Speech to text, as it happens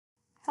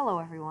Hello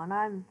everyone,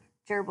 I'm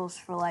Gerbils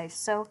for Life.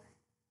 So,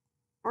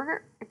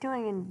 we're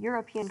doing an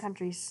European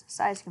countries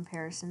size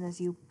comparison,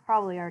 as you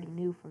probably already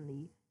knew from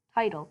the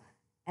title.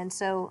 And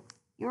so,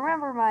 you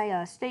remember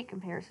my state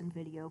comparison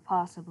video,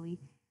 possibly.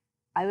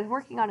 I was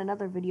working on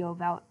another video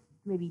about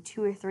maybe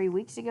 2 or 3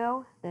 weeks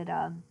ago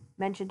that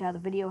mentioned how the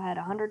video had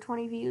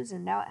 120 views,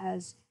 and now it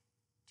has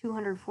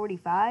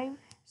 245,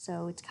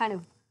 so it's kind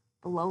of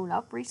blown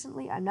up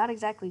recently. I'm not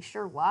exactly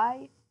sure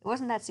why. It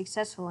wasn't that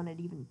successful when it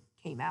even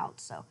came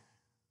out, so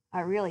I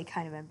really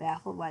kind of am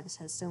baffled why this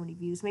has so many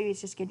views. Maybe it's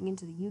just getting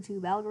into the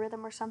YouTube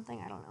algorithm or something.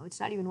 I don't know.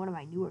 It's not even one of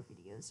my newer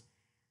videos.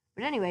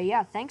 But anyway,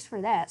 yeah, thanks for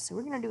that. So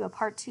we're going to do a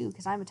part 2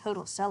 because I'm a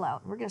total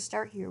sellout. And we're going to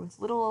start here with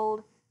little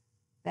old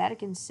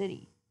Vatican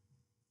City.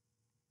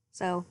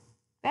 So,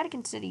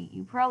 Vatican City,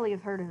 you probably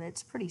have heard of it.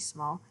 It's pretty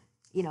small.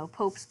 You know,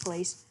 Pope's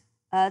Place.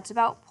 It's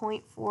about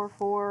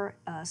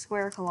 0.44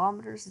 square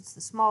kilometers. It's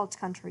the smallest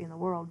country in the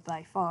world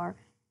by far.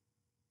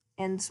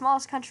 And the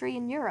smallest country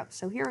in Europe.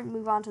 So here we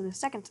move on to the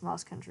second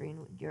smallest country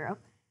in Europe,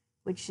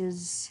 which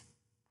is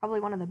probably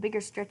one of the bigger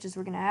stretches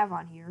we're going to have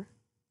on here.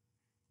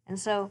 And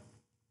so,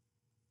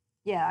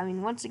 yeah, I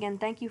mean, once again,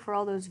 thank you for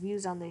all those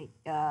views on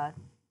the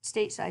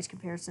state size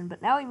comparison.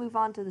 But now we move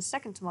on to the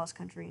second smallest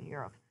country in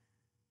Europe,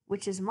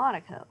 which is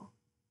Monaco.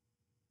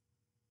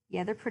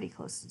 Yeah, they're pretty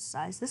close in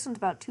size. This one's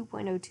about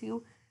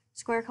 2.02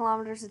 square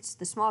kilometers. It's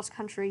the smallest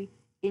country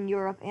in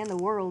Europe and the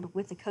world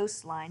with a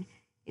coastline.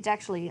 It's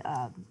actually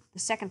the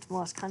second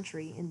smallest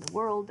country in the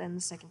world and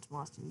the second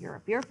smallest in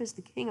Europe. Europe is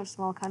the king of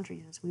small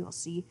countries, as we will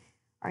see.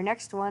 Our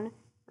next one,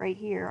 right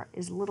here,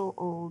 is little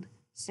old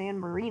San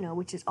Marino,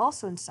 which is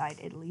also inside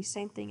Italy.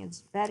 Same thing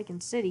as Vatican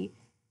City.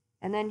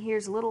 And then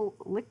here's little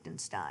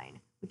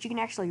Liechtenstein, which you can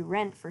actually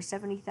rent for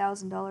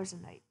 $70,000 a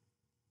night.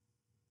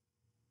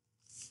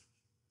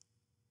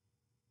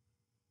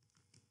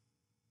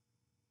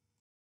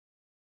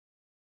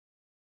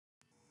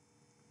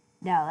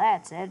 Now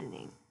that's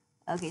editing.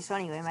 Okay, so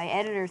anyway, my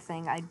editor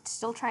thing, I'm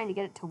still trying to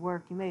get it to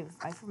work.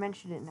 I've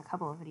mentioned it in a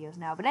couple of videos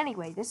now. But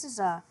anyway, this is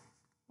a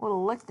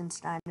little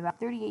Liechtenstein, about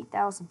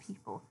 38,000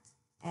 people.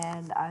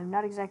 And I'm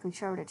not exactly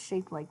sure what it's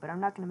shaped like, but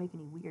I'm not going to make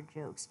any weird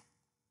jokes.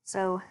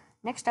 So,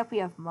 next up we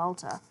have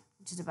Malta,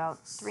 which is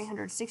about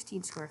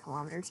 316 square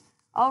kilometers.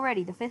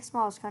 Already the 5th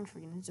smallest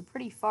country, and it's a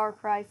pretty far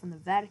cry from the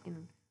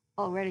Vatican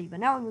already. But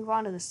now we move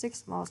on to the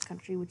 6th smallest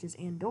country, which is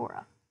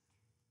Andorra.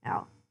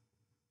 Now,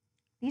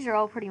 these are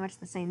all pretty much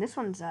the same. This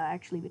one's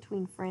actually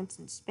between France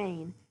and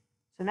Spain.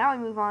 So now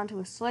we move on to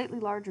a slightly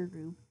larger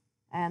group,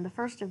 and the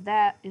first of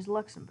that is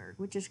Luxembourg,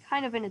 which is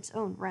kind of in its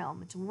own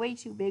realm. It's way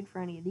too big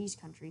for any of these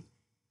countries.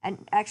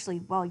 And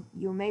actually, well,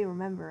 you may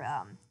remember,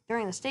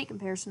 during the state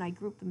comparison, I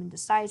grouped them into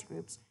size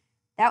groups.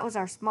 That was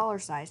our smaller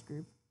size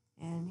group.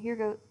 And here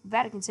goes,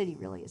 Vatican City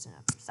really isn't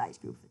a size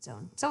group of its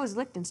own. So is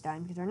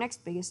Liechtenstein, because our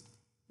next biggest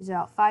is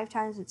about 5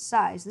 times its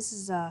size. This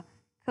is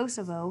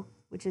Kosovo,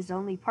 which is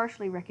only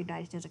partially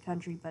recognized as a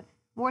country, but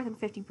more than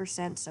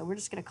 50%, so we're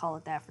just going to call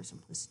it that for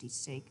simplicity's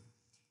sake.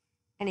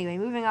 Anyway,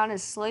 moving on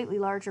is slightly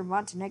larger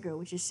Montenegro,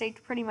 which is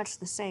shaped pretty much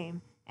the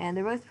same, and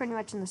they're both pretty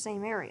much in the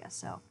same area,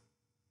 so,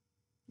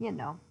 you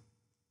know,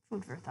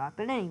 food for thought.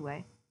 But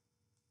anyway,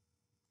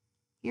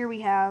 here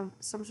we have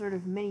some sort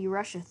of mini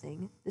Russia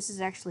thing. This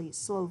is actually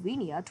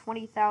Slovenia,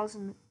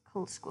 20,000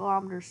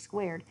 kilometers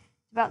squared.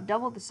 It's about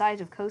double the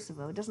size of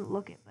Kosovo. It doesn't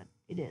look it, but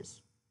it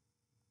is.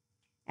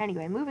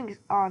 Anyway, moving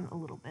on a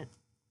little bit,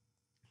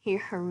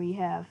 here we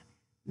have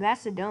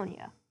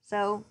Macedonia.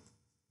 So,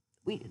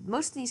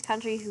 most of these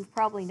countries you've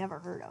probably never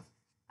heard of.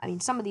 I mean,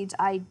 some of these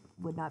I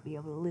would not be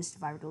able to list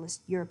if I were to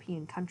list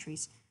European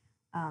countries,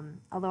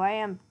 although I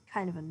am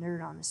kind of a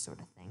nerd on this sort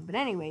of thing. But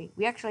anyway,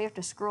 we actually have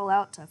to scroll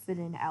out to fit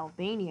in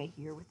Albania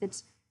here with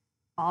its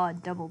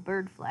odd double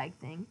bird flag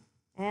thing.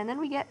 And then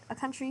we get a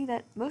country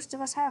that most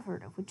of us have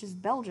heard of, which is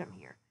Belgium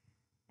here.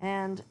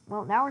 And,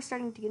 well, now we're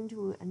starting to get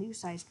into a new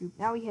size group.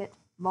 Now we hit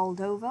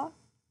Moldova,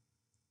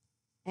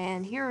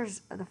 and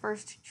here's the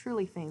first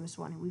truly famous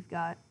one. We've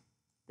got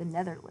the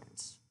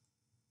Netherlands.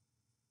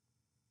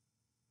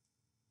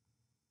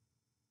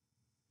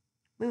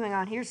 Moving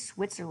on, here's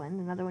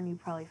Switzerland, another one you've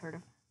probably heard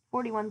of.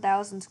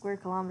 41,000 square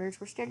kilometers.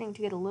 We're starting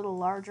to get a little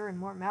larger and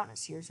more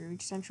mountainous here as we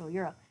reach Central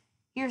Europe.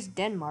 Here's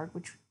Denmark,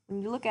 which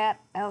when you look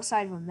at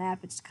outside of a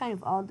map, it's kind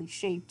of oddly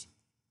shaped.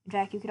 In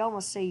fact, you could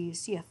almost say you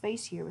see a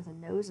face here with a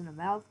nose and a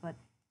mouth, but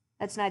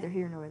that's neither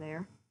here nor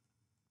there.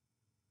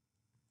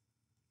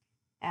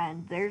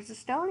 And there's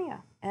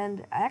Estonia.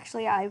 And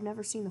actually, I've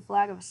never seen the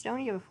flag of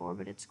Estonia before,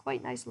 but it's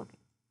quite nice looking.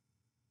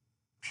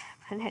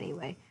 But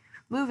anyway,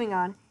 moving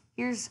on.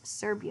 Here's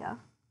Serbia.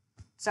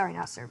 Sorry,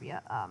 not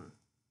Serbia.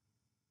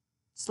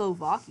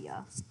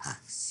 Slovakia.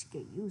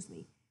 Excuse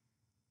me.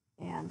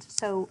 And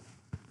so,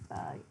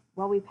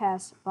 while we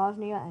pass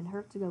Bosnia and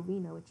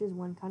Herzegovina, which is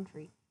one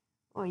country,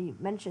 well, you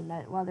mentioned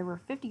that while there were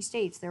 50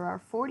 states, there are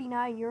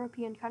 49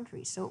 European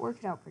countries, so it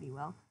worked out pretty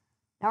well.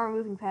 Now we're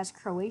moving past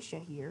Croatia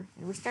here,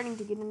 and we're starting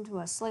to get into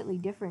a slightly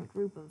different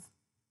group of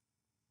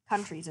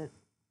countries. It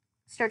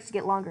starts to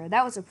get longer.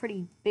 That was a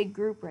pretty big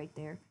group right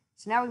there.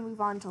 So now we move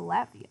on to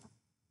Latvia,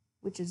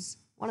 which is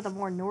one of the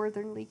more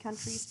northernly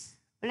countries.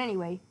 But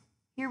anyway,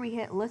 here we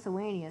hit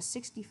Lithuania,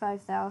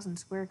 65,000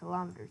 square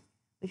kilometers,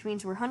 which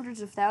means we're hundreds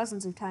of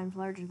thousands of times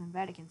larger than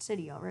Vatican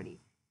City already.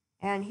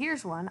 And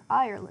here's one,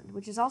 Ireland,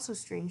 which is also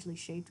strangely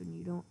shaped when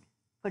you don't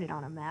put it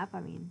on a map. I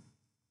mean,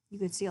 you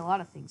could see a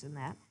lot of things in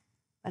that.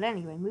 But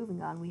anyway,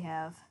 moving on, we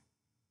have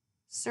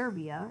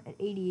Serbia at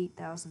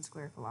 88,000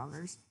 square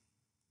kilometers.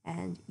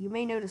 And you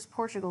may notice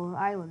Portugal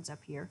islands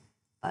up here,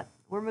 but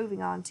we're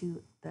moving on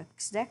to the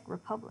Czech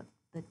Republic.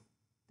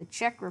 The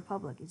Czech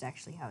Republic is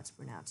actually how it's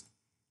pronounced.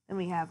 Then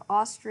we have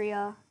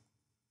Austria,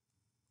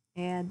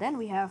 and then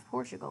we have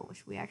Portugal,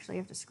 which we actually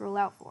have to scroll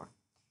out for.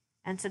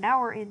 And so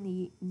now we're in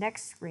the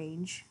next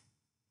range,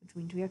 which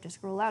means we have to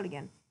scroll out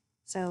again.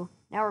 So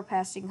now we're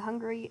passing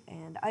Hungary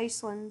and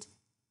Iceland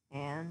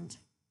and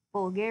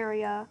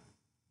Bulgaria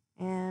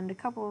and a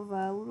couple of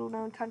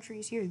little-known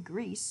countries. Here's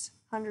Greece,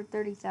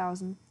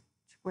 130,000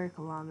 square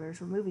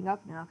kilometers. We're moving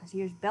up now because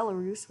here's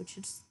Belarus, which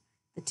is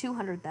the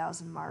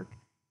 200,000 mark.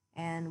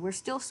 And we're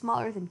still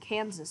smaller than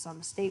Kansas on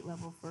the state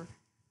level for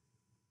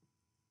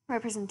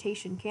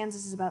representation.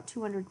 Kansas is about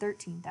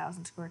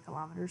 213,000 square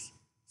kilometers,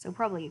 so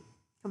probably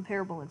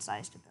comparable in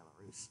size to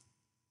Belarus.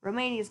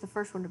 Romania is the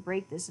first one to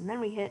break this, and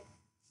then we hit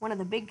one of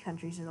the big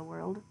countries in the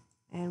world,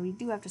 and we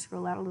do have to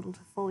scroll out a little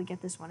to fully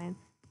get this one in.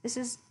 This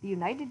is the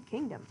United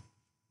Kingdom.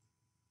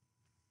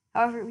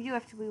 However, we do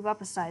have to move up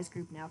a size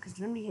group now, because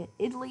then we hit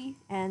Italy,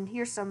 and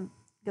here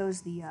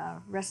goes the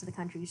rest of the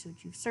countries,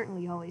 which you've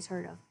certainly always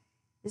heard of.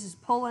 This is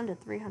Poland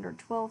at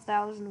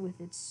 312,000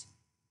 with its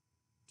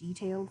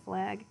detailed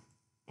flag.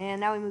 And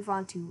now we move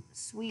on to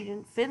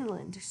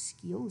Finland,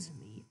 excuse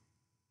me,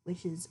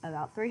 which is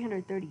about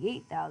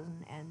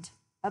 338,000. And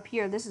up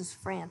here, this is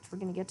France. We're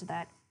going to get to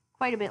that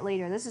quite a bit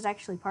later. This is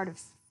actually part of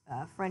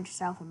French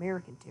South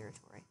American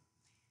territory.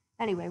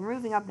 Anyway, we're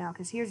moving up now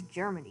because here's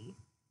Germany.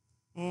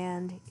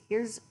 And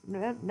here's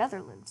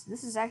Netherlands.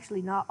 This is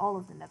actually not all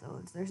of the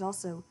Netherlands. There's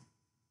also,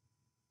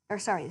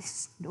 this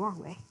is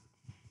Norway.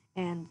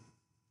 And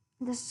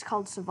this is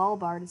called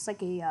Svalbard. It's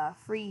like a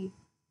free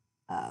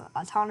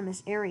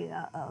autonomous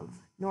area of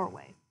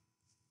Norway.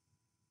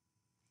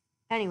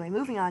 Anyway,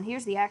 moving on.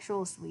 Here's the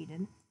actual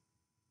Sweden.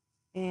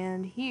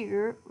 And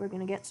here, we're going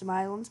to get some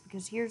islands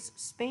because here's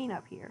Spain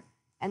up here.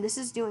 And this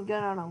is doing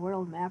good on a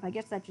world map. I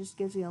guess that just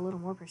gives you a little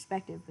more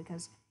perspective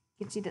because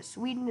you can see that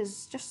Sweden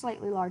is just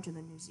slightly larger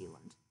than New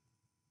Zealand.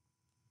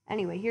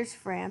 Anyway, here's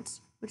France,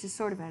 which is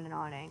sort of at an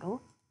odd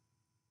angle.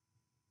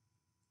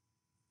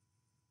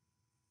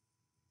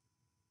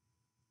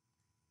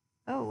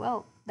 Oh,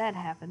 well, that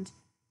happened.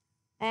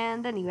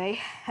 And anyway,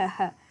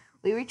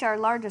 we reach our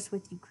largest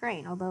with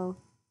Ukraine, although,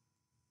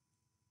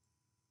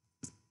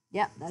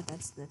 yeah,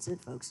 that's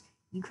it, folks.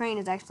 Ukraine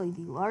is actually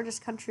the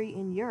largest country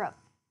in Europe,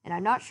 and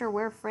I'm not sure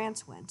where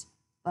France went,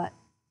 but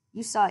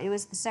you saw it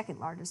was the second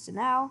largest, and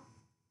now,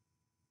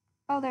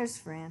 oh, there's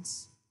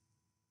France.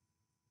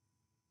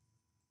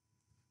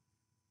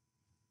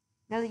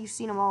 Now that you've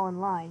seen them all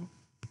in line,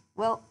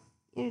 well,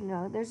 you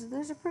know,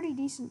 there's a pretty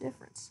decent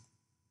difference.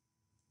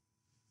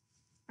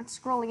 I'm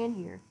scrolling in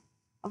here.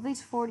 Of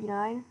these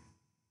 49,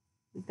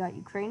 we've got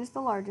Ukraine as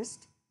the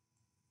largest,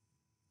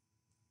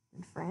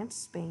 and France,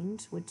 Spain,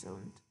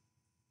 Switzerland.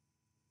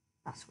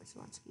 Not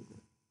Switzerland, excuse me.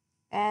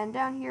 And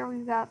down here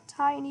we've got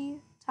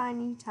tiny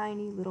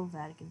little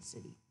Vatican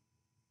City.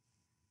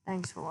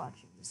 Thanks for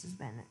watching. This has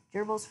been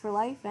Gerbils for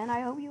Life, and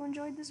I hope you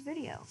enjoyed this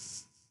video.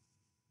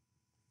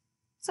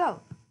 So,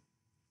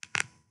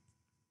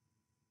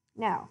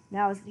 now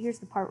here's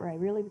the part where I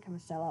really become a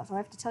sellout. So I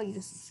have to tell you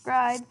to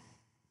subscribe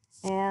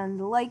and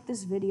like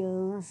this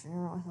video, share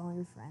it with all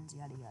your friends,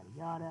 yada yada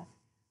yada.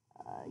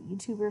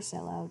 YouTuber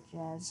sellout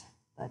jazz.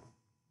 But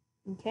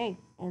okay,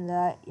 and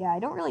yeah, I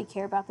don't really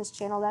care about this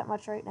channel that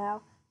much right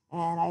now,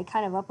 and I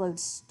kind of upload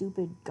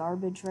stupid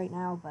garbage right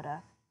now. But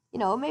you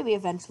know, maybe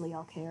eventually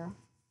I'll care.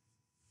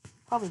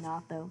 Probably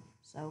not though.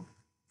 So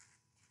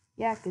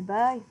yeah,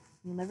 goodbye.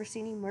 You'll never see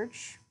any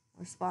merch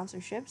or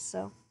sponsorships.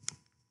 So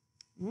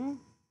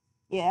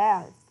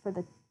yeah, for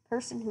the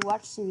person who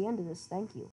watched to the end of this, thank you.